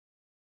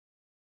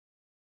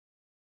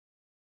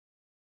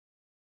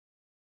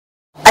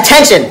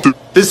Attention!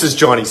 This is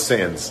Johnny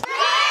Sins.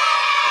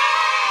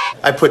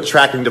 I put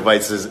tracking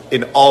devices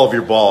in all of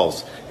your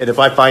balls. And if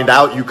I find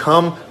out you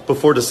come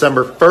before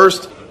December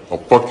 1st, I'll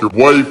fuck your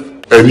wife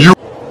and you.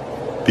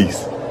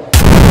 peace.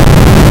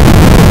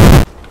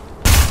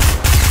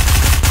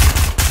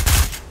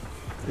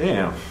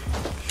 Damn.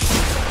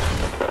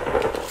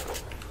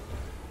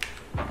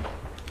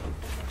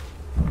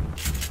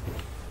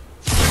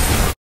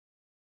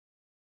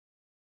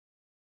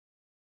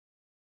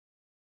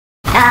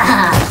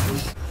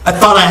 I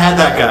thought I had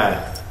that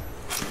guy.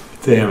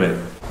 Damn it.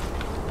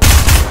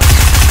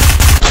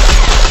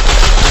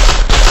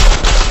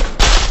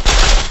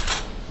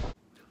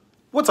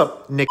 What's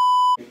up, Nick?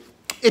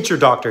 It's your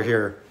doctor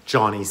here,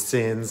 Johnny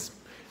Sins.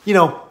 You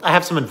know, I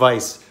have some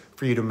advice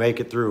for you to make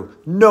it through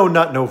No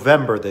Nut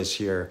November this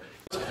year.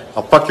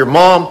 I'll fuck your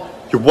mom,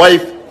 your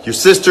wife, your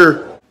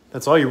sister.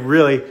 That's all you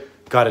really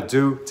gotta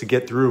do to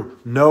get through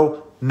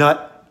No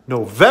Nut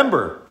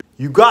November.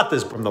 You got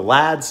this from the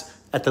lads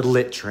at the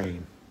Lit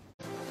Train.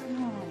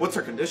 What's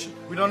her condition?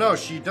 We don't know.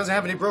 She doesn't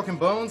have any broken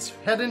bones,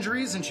 head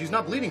injuries, and she's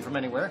not bleeding from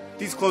anywhere.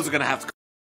 These clothes are gonna have to